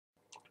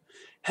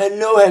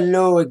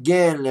Hello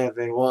again,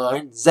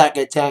 everyone. Zack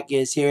Attack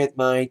is here with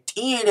my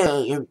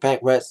TNA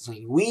Impact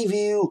Wrestling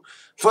review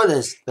for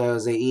this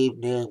Thursday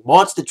evening,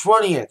 March the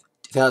 20th,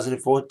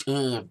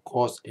 2014. Of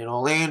course, in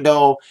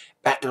Orlando.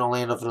 Back in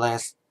Orlando for the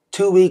last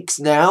 2 weeks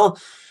now.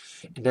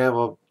 And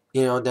now,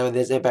 now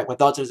there's Impact. My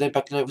thoughts on this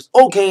Impact tonight was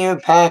okay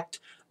Impact.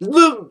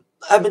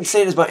 I've been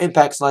saying this about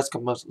Impact's last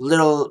couple months.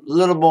 Little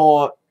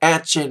more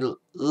action,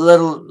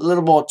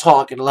 little more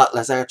talk, and a lot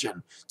less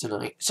action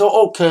tonight.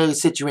 So okay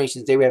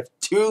situations. They have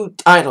 2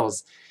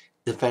 titles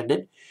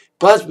defended.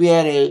 Plus, we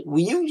had a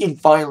reunion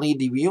finally.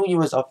 The reunion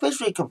was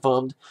officially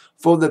confirmed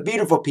for the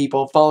beautiful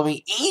people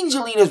following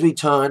Angelina's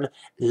return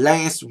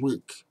last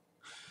week.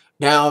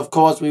 Now, of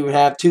course, we would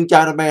have 2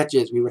 title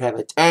matches. We would have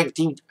a tag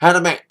team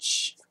title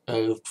match,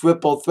 a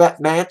triple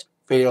threat match,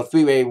 fatal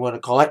 3-way, you want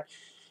to call it,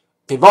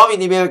 involving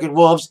the American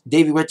Wolves,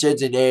 Davey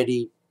Richards and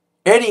Eddie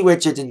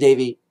Richards and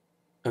Davey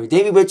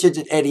Richards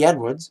and Eddie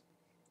Edwards.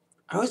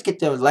 I always get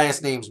their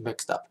last names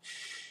mixed up.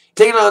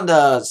 Taking on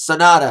the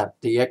Sonata,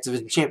 the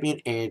X-Division champion,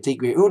 and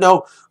Tigre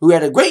Uno, who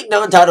had a great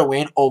non-title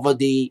win over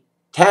the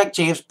tag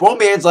champs,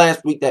 Bromans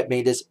last week that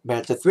made this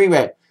match a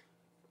 3-way.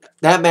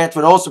 That match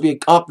would also be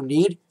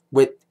accompanied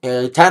with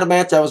a title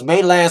match that was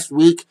made last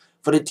week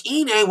for the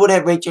TNA World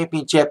Heavyweight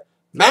Championship,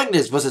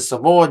 Magnus versus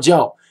Samoa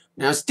Joe.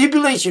 Now,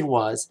 stipulation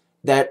was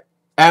that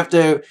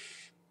after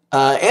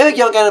Eric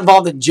Young got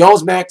involved in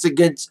Joe's match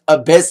against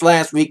Abyss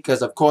last week,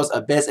 because of course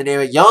Abyss and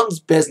Eric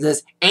Young's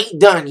business ain't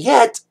done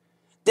yet,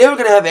 they were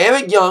going to have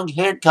Eric Young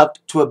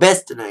handcuffed to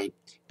Abyss tonight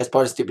as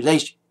part of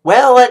stipulation.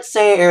 Well, let's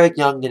say Eric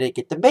Young didn't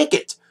get to make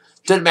it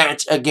to the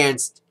match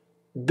against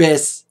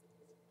Abyss.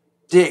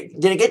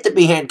 Didn't get to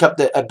be handcuffed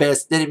to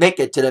Abyss. Didn't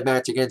make it to the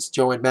match against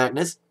Joe and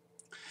Magnus.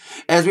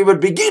 As we would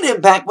begin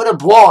Impact with a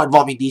brawl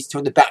involving these two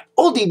in the back.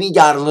 ODB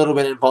got a little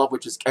bit involved,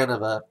 which was kind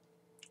of a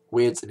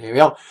weird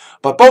scenario.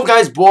 But both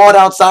guys brawled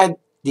outside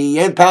the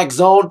Impact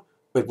zone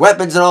with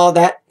weapons and all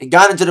that, and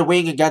got into the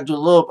ring and got into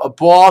a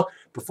brawl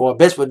before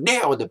Abyss would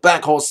nail with the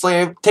black hole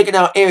slam, taking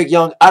out Eric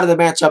Young out of the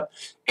matchup,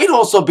 and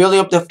also building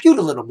up the feud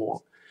a little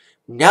more.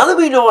 Now that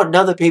we know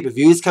another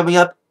pay-per-view is coming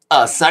up,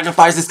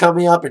 Sacrifice is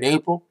coming up in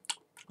April,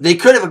 they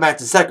could have a match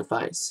to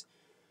Sacrifice.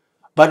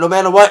 But no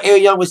matter what,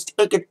 Eric Young was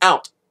taken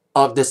out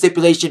of the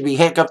stipulation to be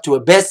handcuffed to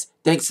Abyss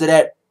thanks to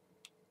that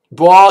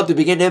brawl to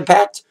begin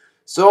Impact.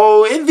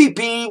 So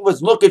MVP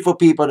was looking for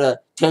people to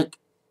take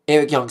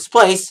Eric Young's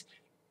place,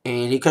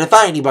 and he couldn't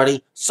find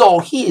anybody, so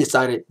he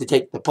decided to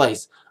take the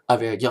place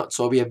of Eric Young.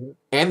 So it'll be an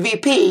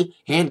MVP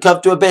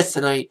handcuffed to Abyss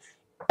tonight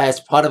as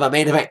part of our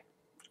main event.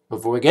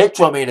 Before we get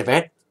to our main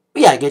event,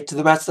 we gotta get to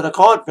the rest of the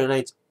card for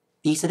tonight's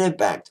decent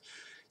Impact.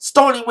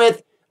 Starting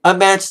with a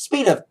match,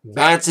 speed of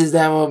matches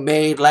that were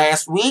made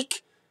last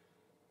week.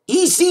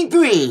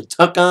 EC3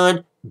 took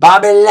on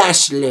Bobby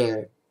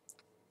Lashley.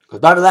 Because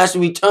Bobby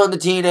Lashley returned to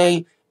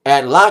TNA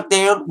at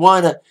Lockdown,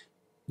 wanted to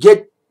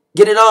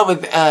get it on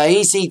with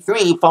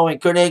EC3 following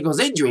Kurt Angle's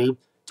injury,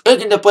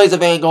 taking the place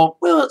of Angle.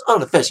 Well, it's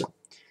unofficial.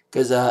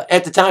 Because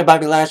at the time,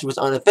 Bobby Lashley was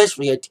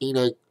unofficially a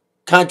TNA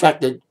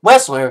contracted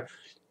wrestler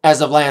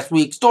as of last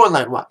week,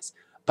 storyline-wise.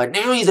 But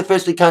now he's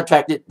officially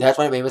contracted. That's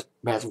why the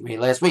match was made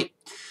last week.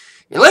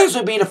 And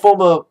Lashley being a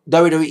former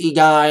WWE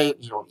guy,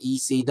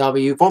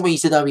 ECW, former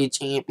ECW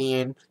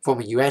champion,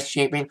 former US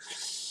champion.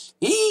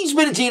 He's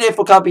been in TNA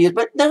for a couple years,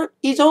 but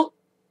he's all,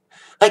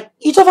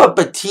 you talk about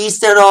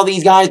Batista and all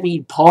these guys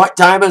being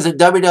part-timers in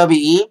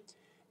WWE.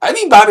 I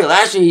think Bobby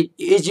Lashley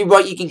is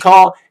what you can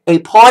call a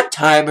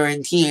part-timer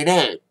in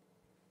TNA.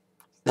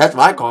 That's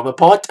what I call him, a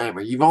part-timer.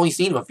 You've only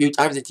seen him a few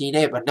times in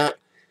TNA, but not,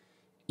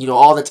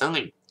 all the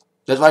time.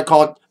 That's why I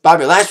call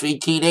Bobby Lashley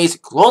TNA's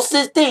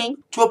closest thing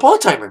to a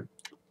part-timer.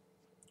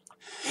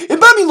 And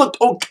Bobby looked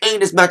okay in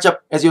this matchup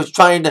as he was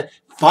trying to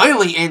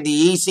finally end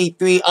the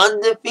EC3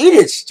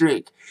 undefeated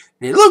streak.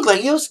 And it looked like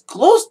he was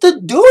close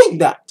to doing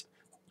that.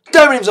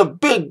 Diving some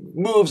big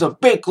moves, some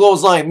big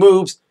clothesline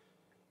moves,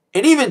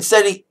 and even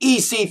sending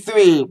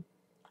EC3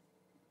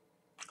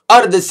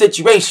 out of the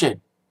situation.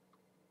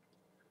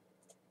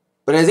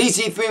 But as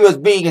EC3 was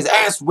being his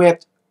ass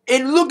whipped,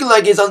 and looking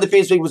like his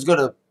undefeated streak was going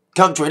to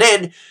come to an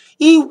end,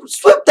 he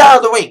slipped out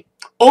of the ring,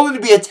 only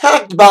to be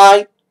attacked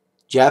by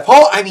Jeff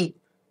Hardy.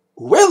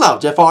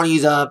 Jeff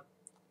Hardy's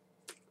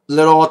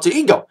little alter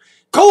ego.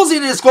 Calls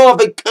in his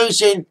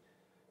disqualification,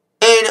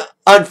 and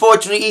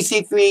unfortunately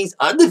EC3's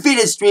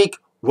undefeated streak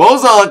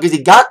rolls on because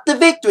he got the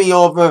victory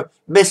over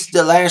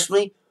Mr.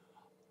 Lashley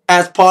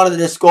as part of the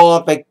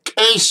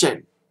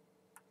disqualification.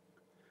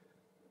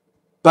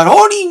 But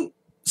Hardy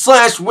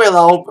 /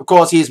 Willow, of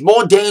course, he's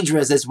more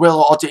dangerous as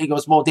Willow alter ego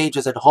is more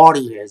dangerous than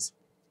Hardy is.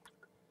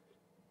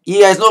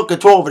 He has no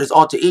control over his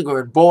alter ego,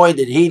 and boy,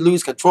 did he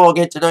lose control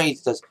again tonight. He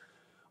just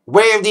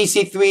whammed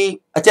EC3,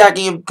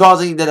 attacking him,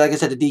 causing, like I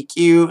said, the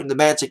DQ in the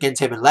match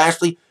against him and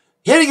Lashley,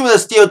 hitting him with a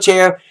steel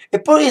chair,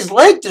 and putting his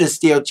leg to the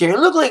steel chair. It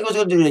looked like he was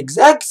going to do the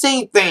exact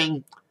same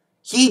thing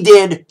he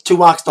did to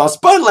Rockstar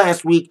Spud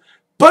last week,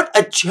 put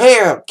a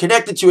chair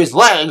connected to his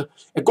leg,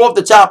 and go up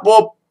the top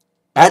rope,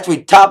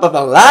 actually top of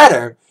a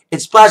ladder,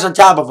 and splash on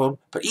top of him,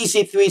 but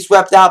EC3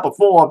 swept out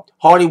before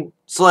Hardy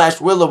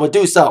Willow would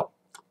do so.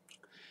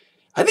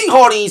 I think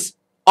Hardy's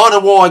on a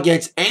war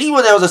against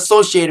anyone that was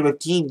associated with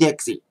Team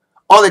Dixie,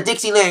 or the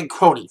Dixieland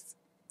cronies.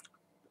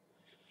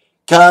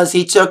 Because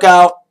he took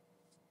out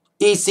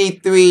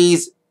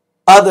EC3's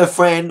other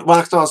friend,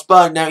 Rockstar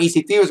Spud. Now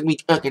EC3 was going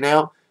to be taken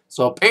out.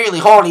 So apparently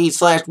Hardy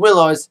 /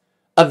 Willow is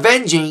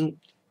avenging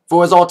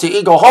for his alter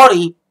ego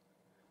Hardy,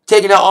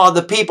 taking out all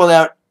the people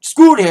that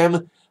screwed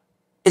him.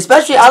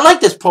 Especially, I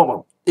like this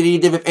promo that he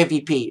did with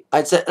MVP.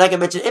 Like I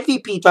mentioned,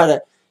 MVP tried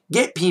to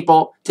get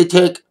people to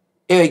take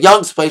Eric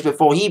Young's place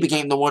before he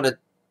became the one that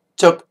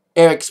took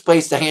Eric's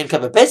place to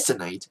handcuff Abyss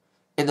tonight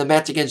in the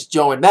match against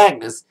Joe and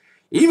Magnus.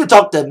 He even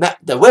talked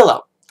to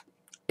Willow.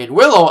 And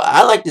Willow,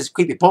 I like this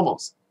creepy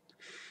promos.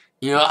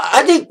 You know,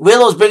 I think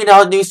Willow's bringing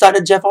out a new side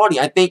of Jeff Hardy.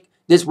 I think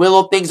this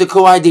Willow thing's a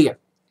cool idea.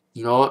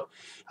 You know,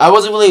 I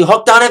wasn't really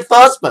hooked on it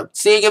first, but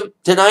seeing him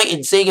tonight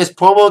and seeing his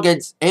promo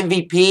against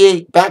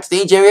MVP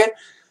backstage area,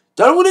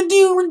 don't want to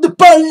deal with the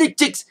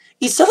politics.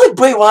 He sounds like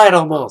Bray Wyatt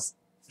almost.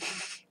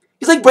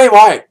 He's like Bray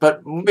Wyatt,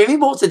 but maybe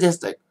more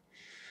sadistic.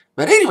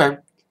 But anyway,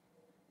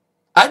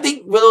 I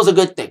think Willow's a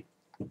good thing.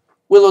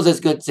 Willow's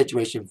a good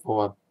situation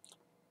for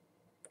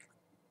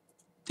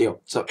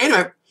deal. So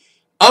anyway,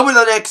 on with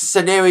the next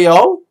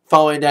scenario.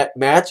 Following that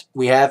match,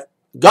 we have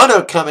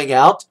Gunner coming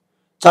out,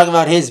 talking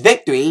about his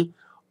victory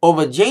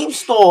over James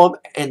Storm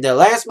in the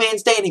last man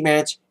standing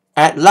match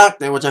at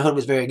Lockdown, which I heard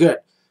was very good.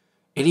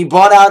 And he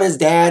brought out his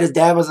dad. His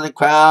dad was in the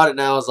crowd, and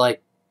I was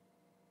like,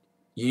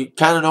 you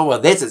kind of know where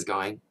this is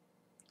going.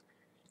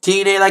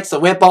 TNA likes to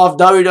whip off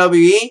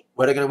WWE.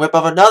 Well, they're going to whip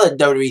off another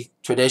WWE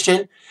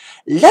tradition.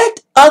 Let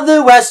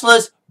other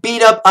wrestlers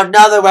beat up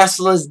another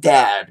wrestler's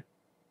dad.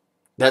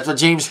 That's what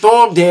James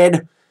Storm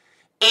did.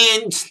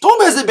 And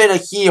Storm hasn't been a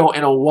heel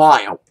in a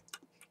while.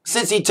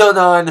 Since he turned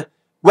on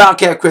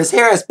Wildcat Chris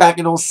Harris back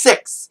in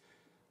 06.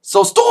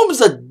 So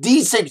Storm's a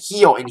decent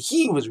heel. And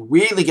he was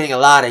really getting a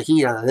lot of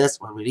heat out of this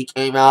one. When he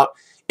came out,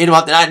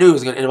 interrupted. I knew he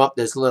was going to interrupt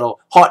this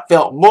little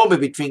heartfelt moment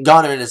between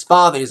Gunner and his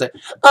father. He's like,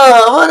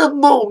 oh, what a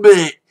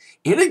moment.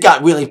 And it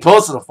got really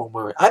personal for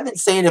me. I've been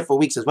saying it for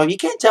weeks as well. You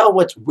can't tell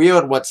what's real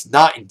and what's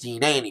not in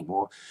TNA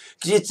anymore.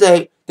 Because you'd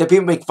say that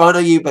people make fun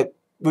of you, but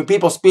when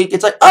people speak,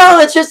 it's like,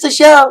 oh, it's just a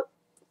show.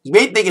 You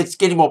may think it's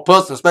getting more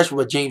personal, especially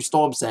what James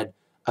Storm said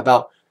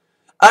about,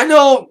 I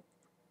know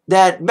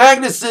that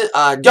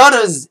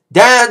Gunner's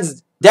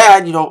dad's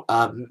dad,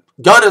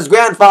 Gunner's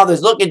grandfather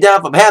is looking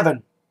down from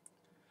heaven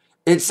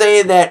and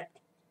saying that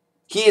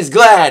he is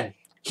glad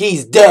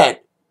he's dead.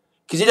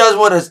 Because he doesn't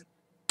want to,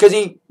 because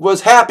he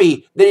was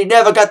happy that he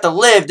never got to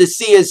live to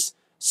see his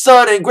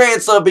son and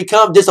grandson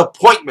become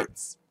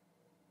disappointments.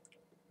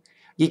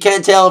 You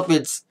can't tell if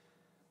it's,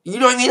 you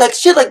know what I mean? Like,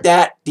 shit like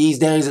that these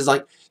days is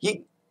like,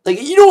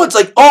 it's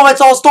like, oh,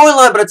 it's all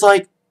storyline, but it's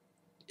like,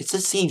 it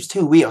just seems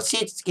too real. See,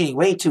 it's getting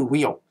way too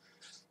real.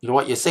 You know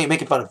what you're saying?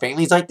 Making fun of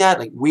families like that,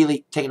 like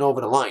really taking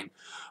over the line.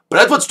 But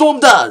that's what Storm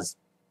does.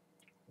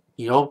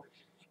 You know?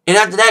 And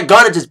after that,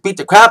 Gunner just beat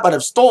the crap out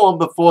of Storm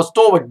before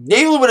Storm would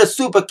nail him with a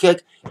super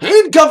kick,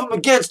 handcuff him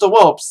against the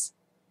ropes.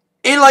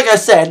 And like I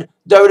said,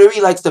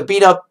 WWE likes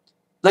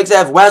to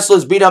have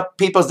wrestlers beat up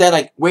people's dad,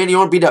 like Randy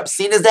Orton beat up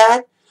Cena's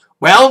dad.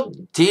 Well,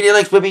 TNA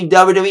likes flipping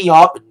WWE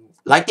off,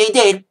 like they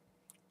did.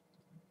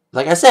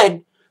 Like I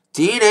said,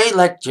 TNA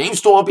let James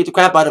Storm beat the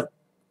crap out of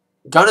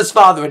Gunner's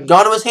father, and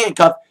Gunner was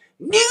handcuffed,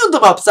 nailed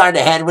him upside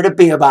the head with a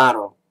beer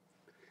bottle.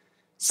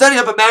 Setting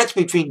up a match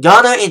between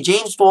Gunner and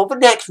James Storm for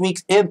next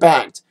week's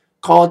Impact,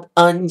 called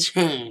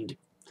Unchained.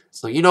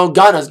 So you know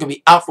Gunner's going to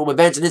be out for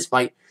revenge in this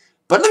fight.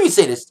 But let me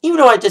say this, even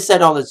though I just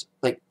said all this,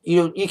 like,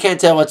 you can't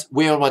tell what's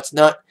real and what's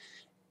not.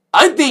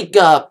 I think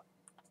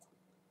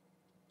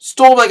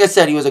Storm, like I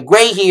said, he was a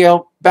great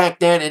heel back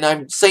then, and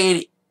I'm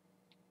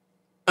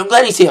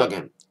glad he's heel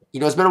again. You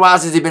know, it's been a while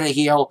since he's been a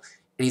heel,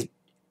 and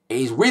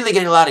he's really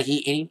getting a lot of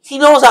heat, and he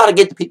knows how to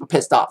get the people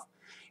pissed off.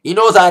 He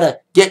knows how to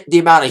get the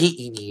amount of heat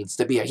he needs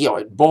to be a heel,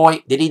 and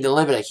boy, did he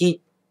deliver the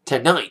heat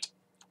tonight.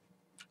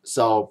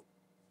 So,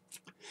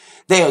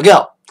 there you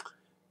go.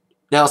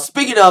 Now,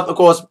 speaking of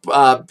course,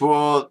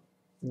 Gunner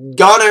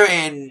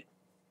and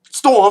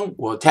Storm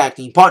were tag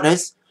team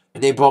partners,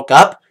 and they broke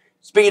up.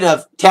 Speaking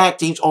of tag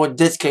teams, or in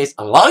this case,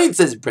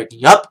 alliances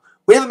breaking up,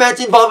 we have a match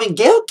involving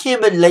Gail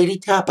Kim and Lady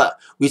Tappa.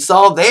 We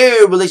saw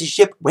their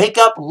relationship break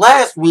up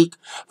last week,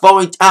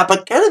 following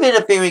Tappa kind of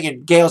interfering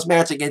in Gail's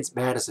match against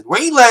Madison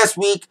Rayne last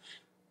week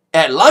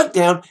at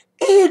Lockdown,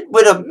 and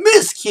with a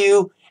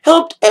miscue,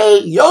 helped a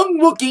young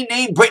rookie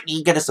named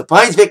Brittany get a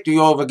surprise victory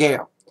over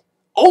Gail.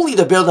 Only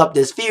to build up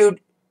this feud,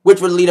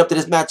 which would lead up to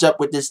this matchup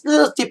with this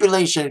little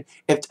stipulation: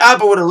 if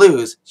Tappa were to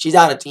lose, she's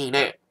out of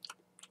TNA.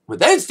 With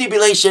that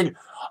stipulation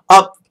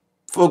up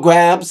for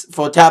grabs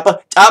for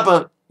Tappa,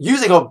 Tappa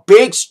using her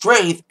big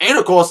strength and,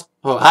 of course,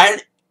 her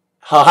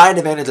height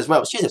advantage as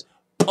well. She just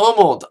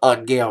pummeled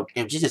on Gail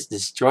Kim. She just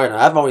destroyed her.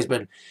 I've always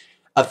been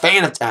a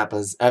fan of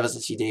Tappa's ever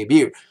since she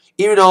debuted.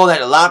 Even though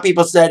that a lot of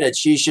people said that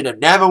she should have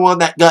never won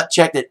that gut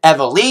check, that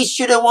Evilise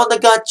should have won the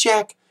gut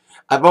check,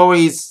 I've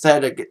always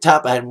said that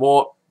Tappa had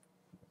more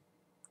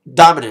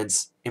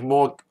dominance and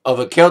more of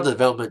a character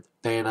development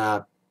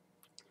than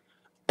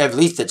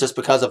released it just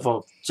because of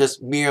her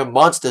just mere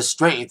monster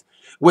strength,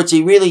 which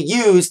he really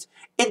used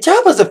in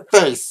Ciampa's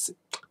face.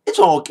 It's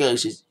all okay.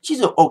 She's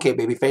an okay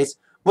baby face.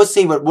 We'll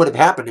see what would have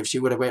happened if she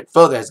would have went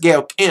further, as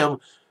Gail Kim,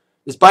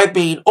 despite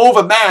being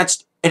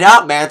overmatched and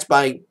outmatched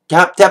by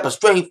Ciampa's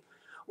strength,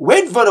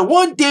 went for the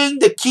one thing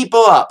to keep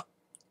her up.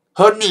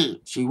 Her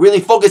knee. She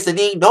really focused the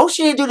knee. No,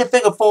 she didn't do the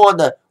finger four on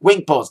the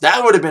wing post.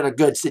 That would have been a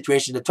good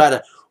situation to try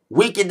to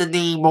weaken the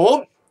knee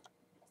more.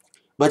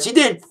 But she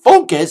did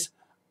focus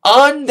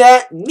on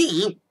that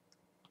knee.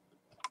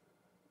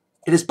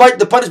 And despite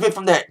the punishment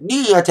from that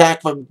knee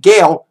attack from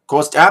Gail, of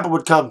course, Ciampa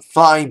would come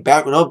flying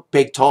back with her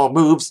big, tall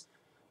moves.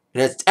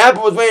 And as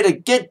Ciampa was ready to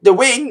get the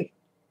win,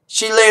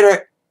 she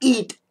later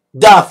eat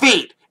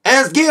defeat,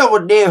 as Gail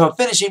would nail her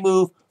finishing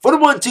move for the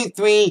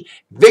 1-2-3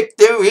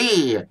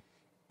 victory.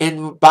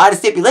 And by the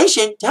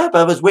stipulation,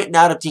 Ciampa was written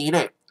out of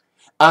TNA.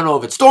 I don't know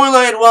if it's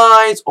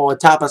storyline-wise or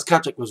Ciampa's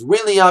contract was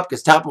really up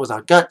because Ciampa was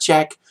on gut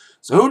check.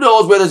 So who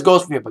knows where this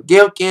goes from here. But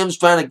Gail Kim's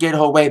trying to get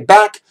her way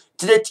back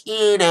to the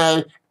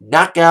TNA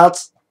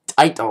Knockouts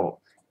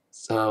title.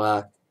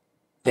 So,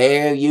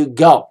 there you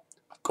go.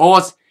 Of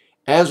course,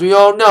 as we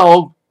all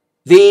know,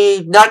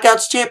 the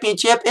Knockouts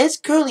Championship is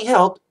currently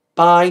held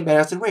by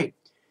Madison Rayne,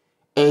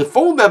 a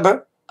full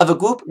member of a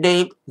group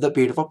named The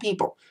Beautiful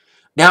People.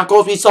 Now, of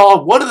course, we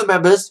saw one of the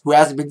members, who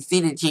hasn't been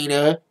seen in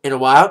TNA in a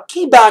while,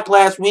 came back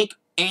last week,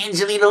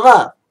 Angelina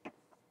Love.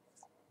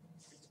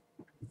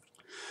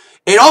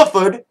 It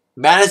offered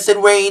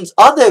Madison Rayne's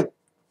other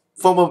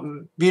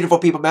former Beautiful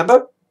People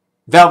member,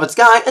 Velvet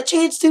Sky, a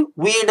chance to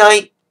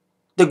reunite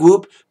the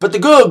group, put the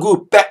girl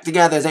group back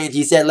together, as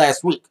Angie said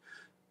last week.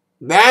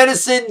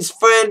 Madison's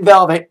friend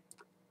Velvet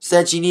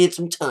said she needed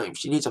some time,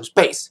 she needed some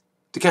space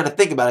to kind of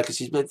think about it because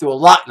she's been through a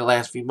lot in the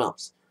last few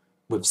months.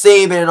 With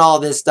Saban and all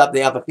this stuff,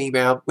 they have a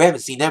female. We haven't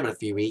seen them in a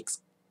few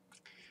weeks.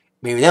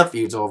 Maybe that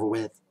feud's over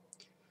with.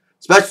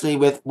 Especially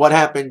with what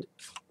happened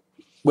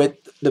with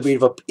the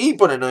Beautiful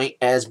People tonight,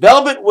 as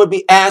Velvet would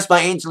be asked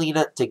by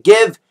Angelina to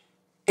give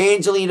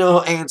Angelina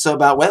her answer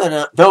about whether or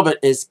not Velvet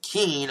is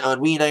keen on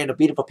reuniting the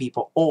Beautiful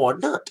People or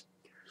not.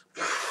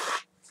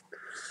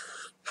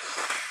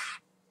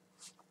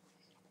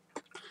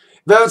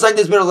 Velvet's like,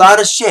 there's been a lot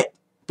of shit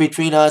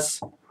between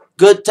us.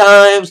 Good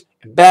times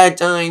and bad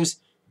times.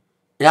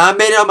 And I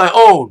made it on my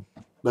own.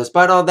 But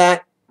despite all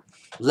that,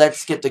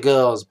 let's get the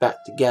girls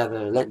back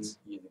together. Let's.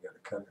 You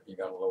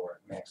gotta lower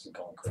it. Max is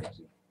going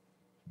crazy.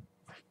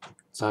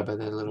 Sorry about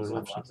that little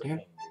interruption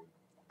here.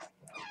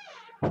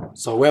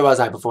 So where was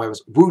I before I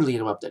was rudely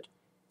interrupted?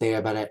 There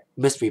about a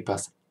mystery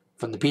person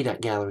from the Peanut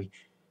Gallery.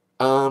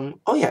 Oh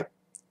yeah.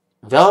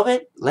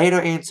 Velvet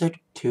later answered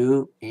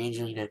to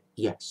Angelina,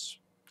 yes.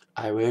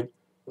 I would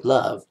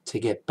love to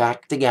get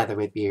back together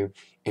with you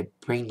and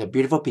bring the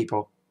Beautiful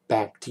People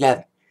back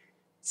together.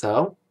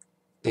 So,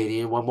 they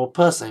needed one more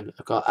person.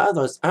 I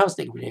was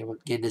thinking when they were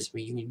getting this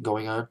reunion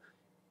going on,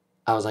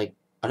 I was like,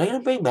 are they going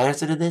to bring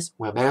Madison in this?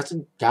 Well,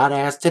 Madison got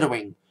ass to the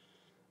ring.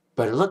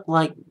 But it looked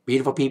like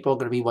Beautiful People are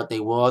going to be what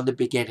they were in the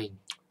beginning.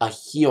 A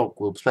heel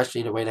group,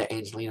 especially the way that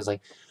Angelina's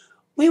like,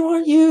 we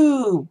want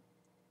you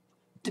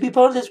to be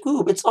part of this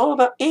group. It's all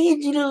about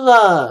Angelina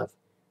Love,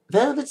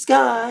 Velvet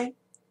Sky,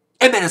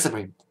 and Madison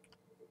Rayne.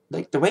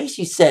 Like, the way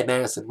she said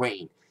Madison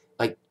Rayne,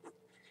 like,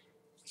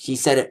 she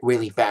said it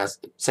really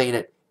fast, saying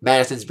that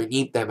Madison's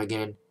beneath them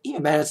again.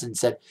 Even Madison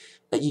said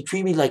that you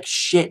treat me like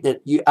shit,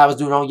 that I was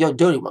doing all your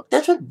dirty work.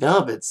 That's what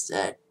Velvet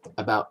said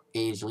about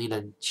Angelina,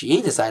 and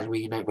she decided to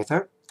reunite with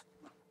her.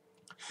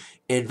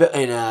 And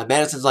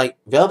Madison's like,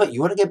 Velvet,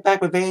 you want to get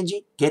back with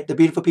Angie? Get the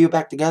Beautiful People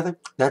back together?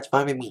 That's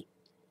fine with me.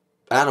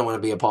 But I don't want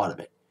to be a part of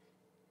it.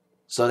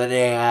 So then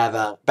they have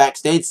a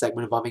backstage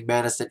segment involving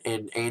Madison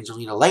and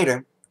Angelina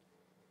later.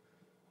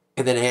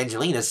 And then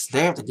Angelina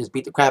snapped and just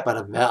beat the crap out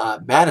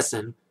of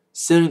Madison,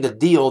 sealing the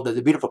deal that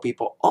the Beautiful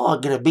People are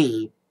going to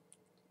be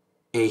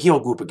a heel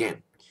group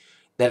again.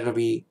 That will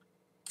be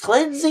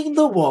cleansing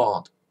the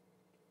world,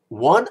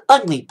 one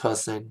ugly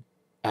person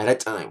at a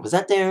time. Was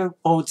that their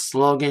old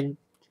slogan?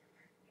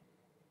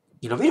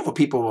 You know, Beautiful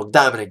People were a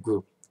dominant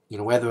group. You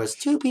know, whether it's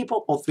 2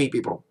 people or 3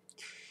 people.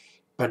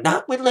 But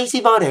not when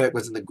Lacey Von Erich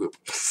was in the group.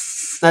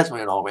 That's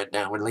when it all went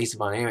down, when Lacey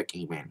Von Erich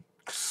came in.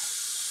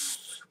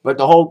 But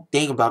the whole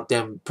thing about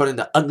them putting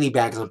the ugly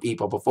bags on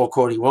people before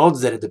Cody Rhodes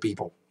did it to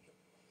people.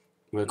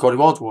 When Cody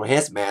Rhodes wore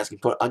his mask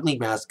and put ugly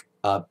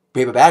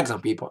paper bags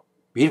on people,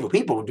 Beautiful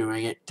People were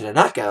doing it to the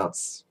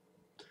Knockouts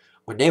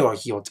when they were a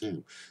heel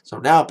team. So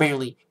now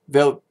apparently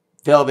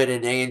Velvet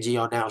and Angie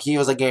are now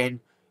heels again.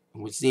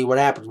 And we'll see what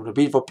happens when the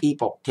Beautiful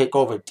People take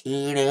over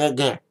TNA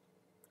again.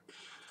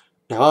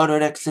 Now on to the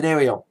next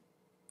scenario.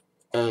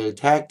 A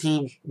tag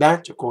team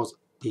match, of course,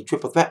 the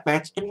triple threat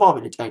match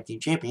involving the tag team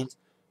champions.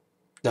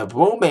 The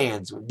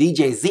Bromans with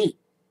DJ Z.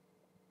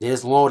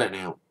 There's loaded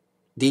now.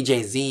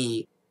 DJ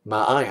Z,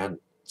 my iron,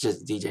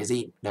 just DJ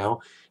Z now.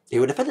 They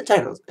would defend the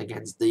titles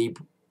against the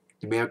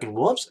American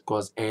Wolves, of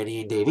course,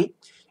 Annie and Davey,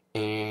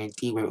 and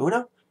Tigre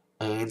Uno,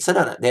 and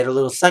Sonata. They had a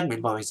little segment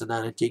involving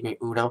Sonata and Tigre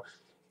Uno,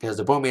 because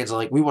the Bromans are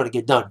like, we want to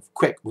get done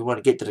quick. We want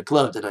to get to the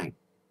club tonight.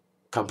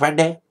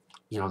 Comprende?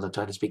 they're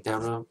trying to speak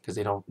down to them because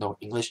they don't know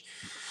English.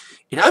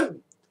 And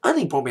I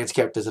think both man's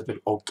characters have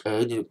been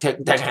okay. They're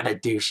kind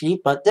of douchey,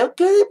 but they're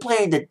good at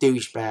playing the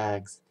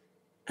douchebags.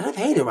 And I've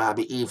hated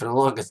Robbie E for the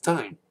longest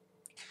time.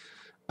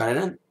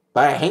 But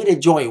I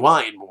hated Joey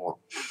Wine more.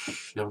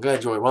 I'm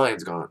glad Joey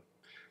Wine's gone.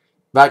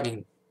 But I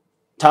can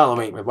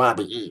tolerate with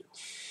Robbie E.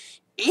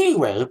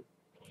 Anyway,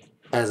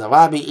 as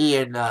Robbie E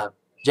and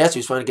Jesse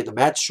was trying to get the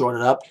match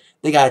shortened up,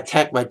 they got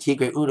attacked by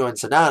Tigre, Uno, and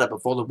Sonata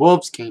before the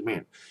Wolves came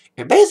in.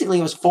 And basically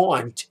it was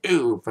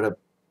 4-2 for the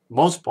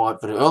most part,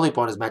 for the early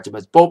part of this matchup,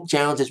 as both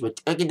challengers were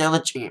taking down the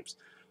champs.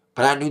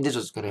 But I knew this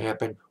was going to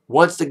happen.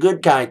 Once the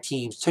good guy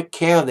teams took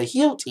care of the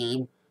heel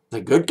team,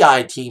 the good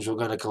guy teams were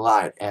going to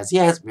collide. As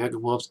yes,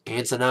 American Wolves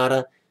and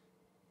Sonata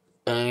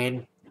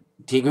and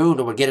Tigre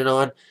Uno were getting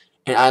on.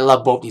 And I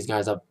love both these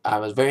guys. I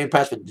was very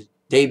impressed with the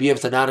debut of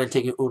Sonata and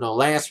Tigre Uno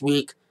last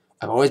week.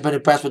 I've always been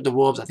impressed with the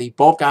Wolves. I think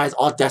both guys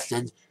are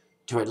destined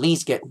to at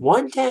least get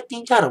one tag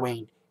team title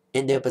reign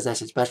in their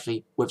possession,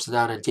 especially with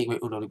Sonata and Tigre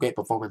Uno, the great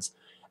performance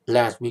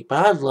last week.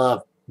 But I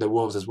love the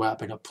Wolves as well. I've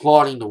been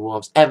applauding the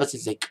Wolves ever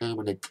since they came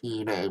in the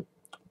TNA.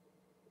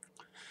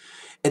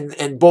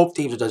 And both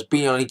teams were just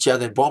beating on each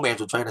other, and both men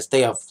were trying to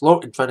stay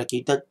afloat and trying to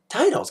keep the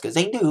titles because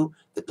they knew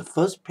that the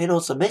first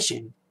pinnacle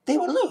submission, they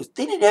would lose.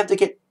 They didn't have to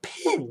get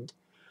pinned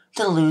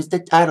to lose the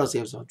titles. They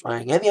were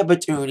trying every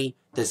opportunity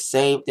to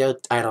save their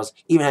titles,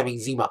 even having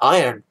Zima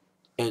Iron,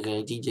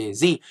 aka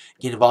DJZ,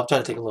 get involved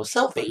trying to take a little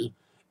selfie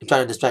and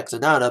trying to distract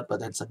Sonata,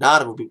 but then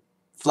Sonata would be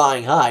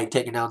flying high,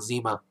 taking down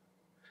Zima.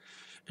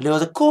 And there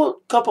was a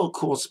couple of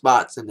cool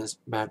spots in this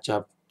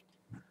matchup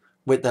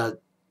with the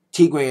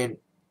Tigre and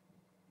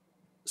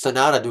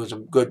Sonata doing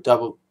some good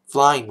double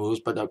flying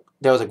moves, but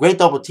there was a great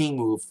double team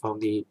move from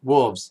the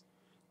Wolves,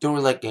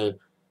 doing like a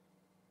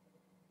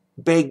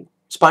big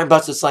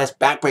spinebuster /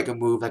 backbreaker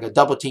move, like a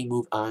double team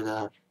move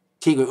on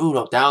Tigre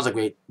Uno. That was a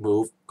great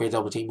move, great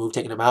double team move,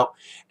 taking him out.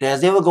 And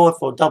as they were going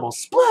for a double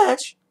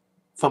splash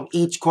from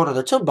each corner of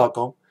the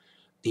turnbuckle,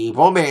 the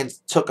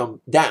Romans took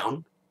him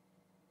down.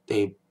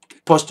 They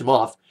pushed him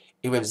off.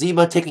 And with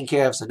Zima taking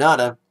care of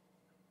Sonata,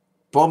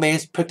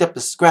 Romans picked up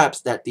the scraps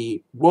that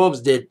the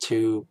Wolves did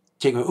to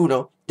Tigre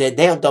Uno, did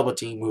their double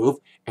team move,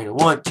 and a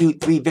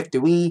 1-2-3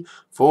 victory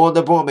for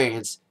the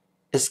Romans,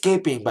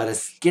 escaping by the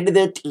skin of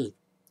their teeth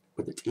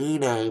with the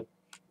TNA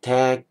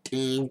Tag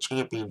Team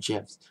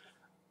Championships.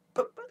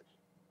 But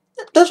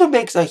that's what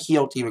makes a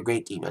heel team a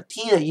great team. A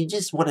team that you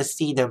just want to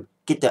see them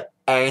get their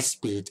ass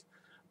beat.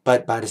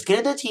 But by the skin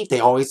of their teeth,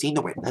 they always seem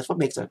to win. That's what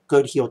makes a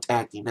good heel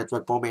tag team. That's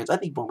what I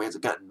think Romans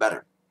have gotten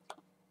better.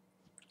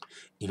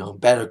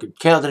 Better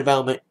character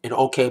development and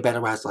okay,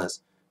 better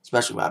wrestlers,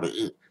 especially Robert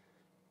E.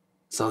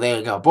 So there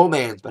you go,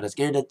 Romans, by the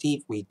skin of their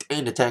teeth, we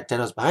retain the tag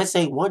titles. But I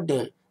say one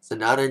day,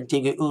 Sonata and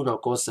Tigre Uno,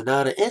 of course,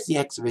 Sonata is the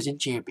X Division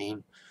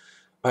champion.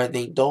 But I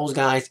think those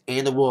guys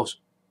and the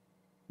Wolves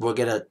will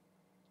get a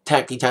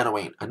tag team title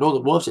reign. I know the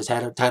Wolves just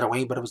had a title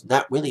reign, but it was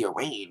not really a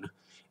reign.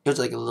 It was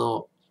like a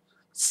little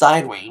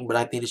side reign, but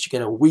I think they should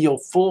get a real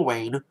full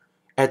reign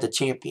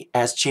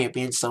as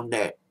champions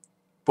someday.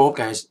 Both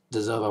guys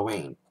deserve a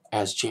reign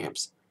as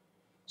champs.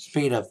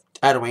 Speaking of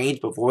title reigns,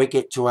 before we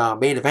get to our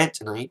main event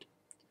tonight,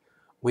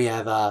 we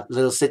have a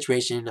little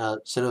situation,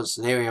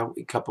 scenario,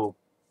 a couple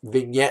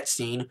vignette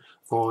scene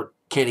for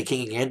Kenny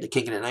King again, the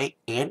King of the Night,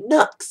 and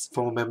Nux,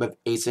 former member of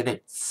Ace and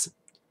Ace,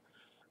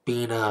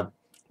 being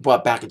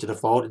brought back into the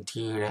fold in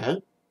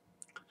TNA.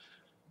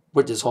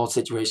 With this whole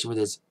situation with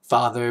his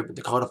father, with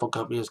the Carnival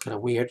Company, was kind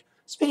of weird.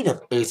 Speaking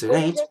of Ace and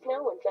Ace,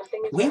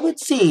 we would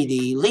see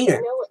the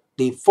leader,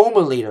 the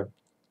former leader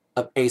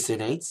of Ace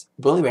and Ace,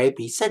 Bully Ray,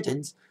 be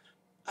sentenced.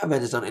 I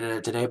read this on the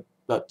internet today,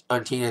 but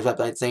on TNA's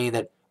website, saying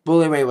that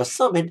Bully Ray was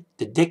summoned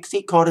to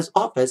Dixie Carter's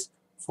office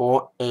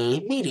for a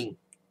meeting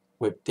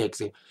with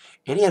Dixie.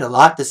 And he had a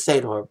lot to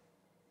say to her,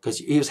 because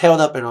he was held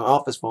up in her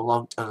office for a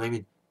long time,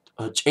 and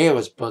her chair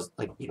was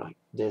like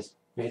this.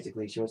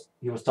 Basically,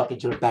 he was talking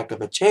to the back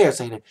of a chair,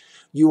 saying that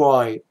you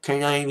are a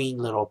conniving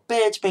little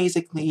bitch,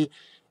 basically,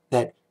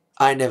 that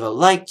I never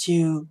liked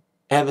you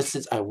ever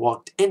since I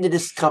walked into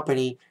this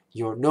company.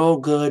 You're no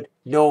good,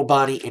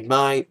 nobody in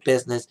my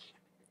business.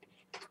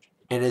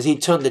 And as he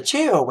turned the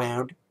chair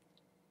around,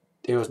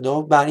 there was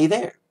nobody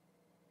there.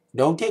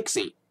 No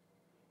Dixie.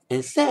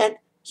 Instead,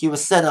 he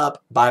was set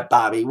up by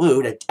Bobby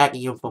Roode,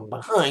 attacking him from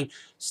behind,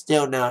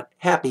 still not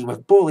happy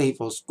with Bully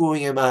for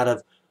screwing him out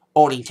of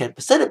owning 10%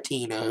 of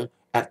TNA,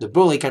 after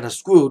Bully kind of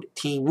screwed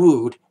Team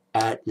Roode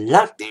at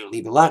Lockdown,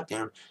 leaving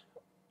Lockdown.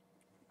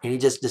 And he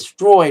just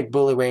destroyed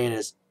Bully Ray in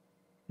his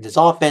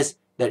office,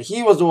 that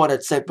he was the one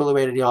that sent Bully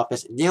Ray to the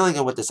office, dealing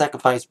him with the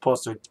sacrifice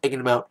poster and taking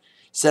him out,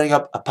 setting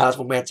up a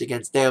possible match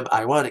against them,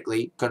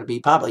 ironically, going to be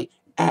probably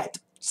at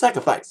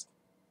Sacrifice.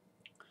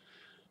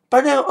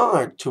 But now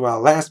on to our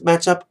last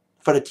matchup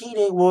for the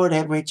TNA World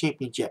Heavyweight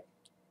Championship.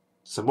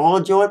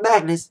 Samoa Joe and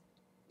Magnus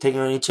taking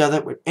on each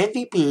other, with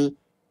MVP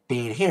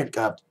being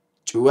handcuffed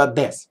to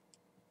Abyss.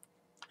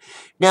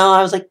 Now,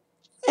 I was like,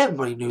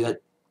 everybody knew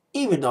that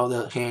even though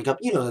the handcuff,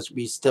 this would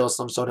be still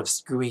some sort of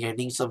screwing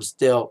ending,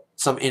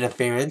 some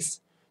interference.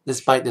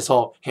 despite this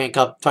whole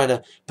handcuff trying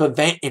to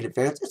prevent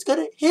interference, it's going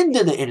to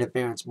hinder the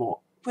interference more,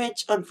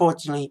 which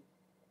unfortunately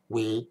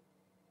we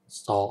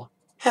saw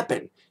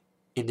happen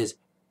in this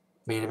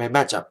main event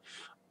matchup.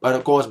 But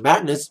of course,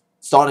 Magnus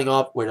starting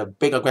off with a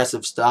big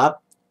aggressive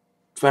stop,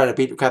 trying to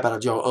beat the crap out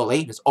of Joe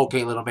early in this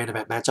okay little main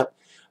event matchup.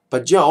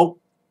 But Joe,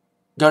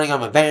 gunning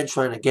on revenge,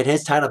 trying to get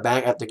his title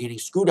back after getting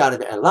screwed out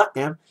of it at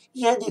lockdown,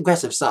 he had the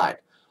aggressive side.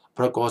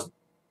 But of course,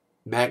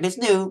 Magnus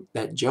knew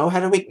that Joe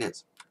had a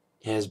weakness.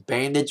 His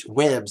bandaged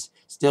ribs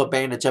still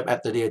bandaged up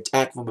after the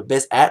attack from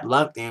Abyss at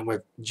lockdown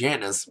with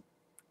Janice,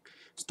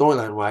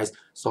 storyline-wise.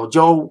 So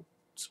Joe's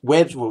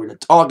ribs were the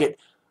target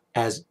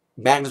as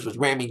Magnus was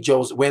ramming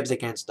Joe's ribs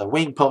against the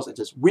ring post and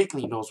just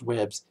wriggling those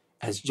ribs,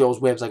 as Joe's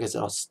ribs, like I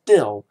said, are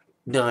still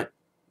not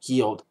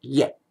healed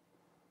yet.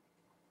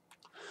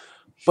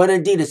 But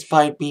indeed,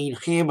 despite being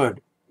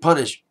hammered,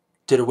 punished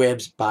to the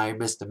ribs by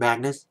Mr.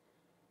 Magnus,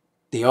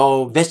 the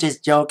old vicious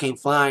Joe came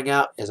flying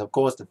out as, of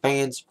course, the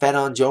fans fed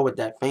on Joe with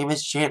that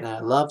famous chant that I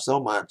love so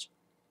much.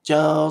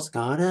 Joe's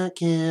gonna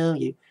kill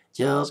you.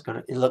 Joe's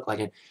gonna... It looked like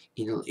it.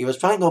 He was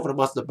trying to go for the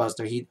Buster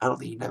Buster. I don't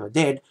think he never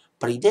did.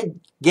 But he did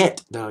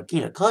get the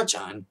Key to Clutch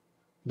on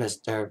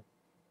Mr.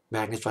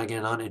 Magnus, trying to get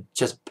it on and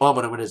just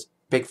bombing him with his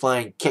big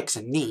flying kicks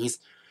and knees.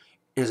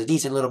 It was a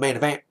decent little main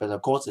event, but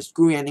of course the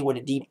screwy ending would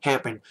indeed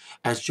happen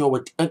as Joe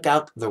would take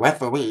out the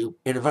referee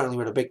inadvertently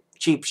with a big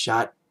cheap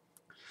shot.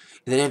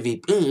 And then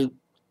MVP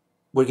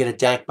would get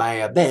attacked by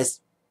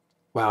Abyss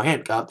while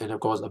handcuffed, and of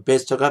course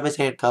Abyss took off his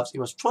handcuffs. He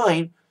was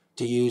trying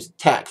to use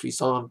tacks. We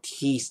saw him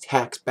tease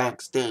tacks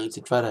backstage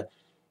to try to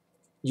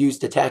use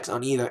the tacks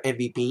on either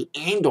MVP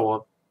and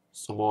or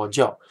Samoa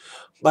Joe.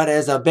 But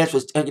as Abyss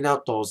was taking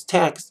out those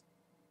tacks,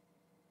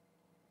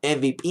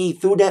 MVP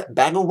threw that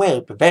bag away,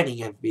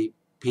 preventing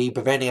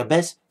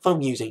Abyss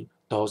from using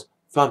those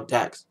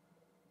thumbtacks.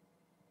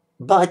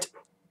 But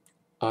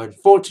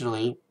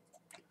unfortunately,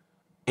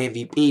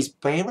 MVP's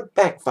plan would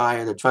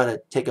backfire to try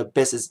to take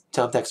Abyss's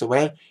thumbtacks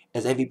away,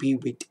 as MVP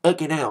would be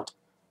taken out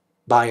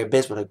by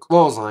Abyss with a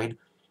clothesline.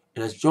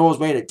 And as Joe was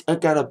ready to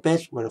take out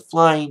Abyss with a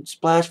flying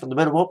splash from the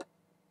middle rope,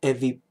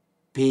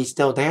 MVP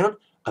still down.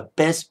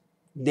 Abyss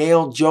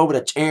nailed Joe with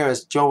a chair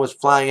as Joe was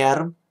flying at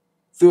him,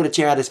 threw the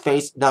chair at his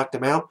face, knocked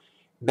him out.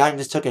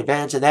 Magnus took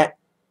advantage of that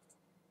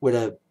with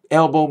an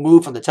elbow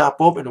move from the top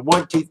rope and a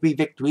 1-2-3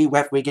 victory.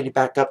 Referee getting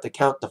back up to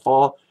count the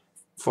fall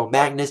for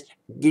Magnus,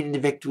 getting the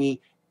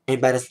victory, and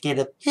by the skin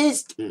of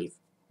his teeth,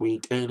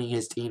 retaining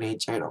his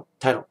TNA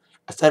title.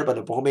 I said about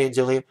the Bowman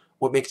earlier,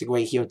 what makes a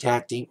great heel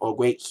tag team or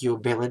great heel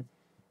villain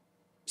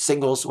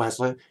singles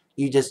wrestler?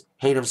 You just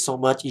hate them so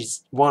much, you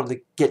just want them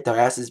to get their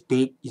asses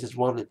beat, you just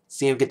want them to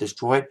see them get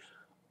destroyed.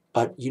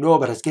 But you know,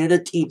 by the skin of the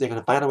teeth, they're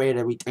going to find a way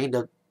to retain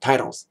the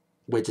titles,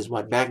 which is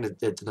what Magnus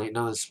did tonight.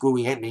 Another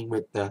screwy ending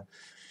with the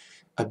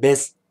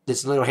Abyss,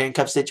 this little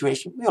handcuff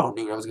situation. We all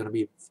knew that was going to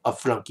be a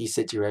flunky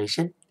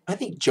situation. I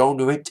think Joe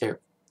knew it too.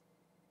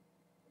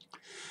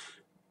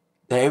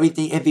 That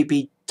everything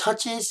MVP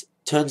touches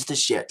turns to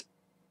shit.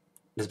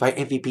 Despite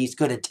MVP's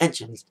good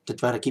intentions to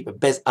try to keep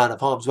Abyss out of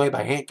harm's way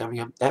by handcuffing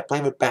him, that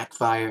plan would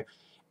backfire,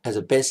 as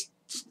Abyss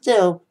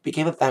still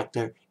became a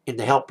factor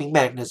into helping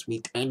Magnus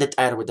retain the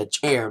title with a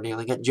chair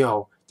nailing at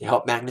Joe to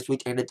help Magnus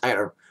retain the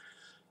title.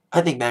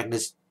 I think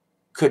Magnus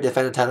could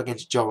defend the title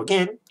against Joe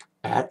again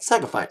at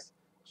Sacrifice.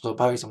 So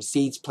probably some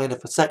seeds planted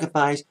for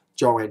Sacrifice.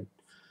 Joe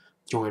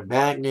and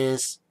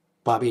Magnus,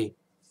 Bobby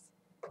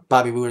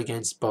Roode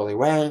against Bully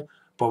Ray.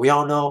 But we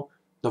all know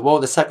the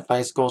road to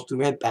Sacrifice goes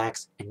through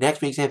Impacts. And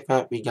next week's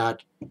Impact, we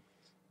got,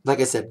 like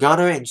I said,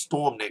 Gunner and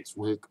Storm next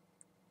week.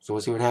 So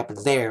we'll see what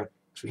happens there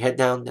as we head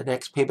down the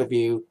next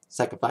pay-per-view,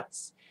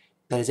 Sacrifice.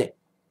 That is it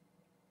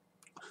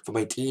for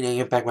my TNA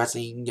Impact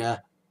Wrestling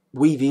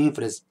review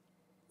for this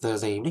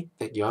Thursday evening.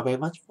 Thank you all very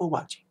much for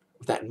watching.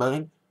 With that in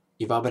mind,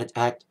 you've all been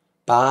attacked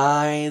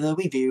by the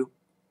review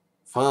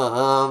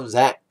from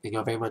Zach. Thank you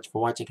all very much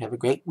for watching. Have a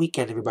great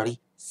weekend, everybody.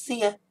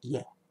 See ya.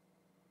 Yeah.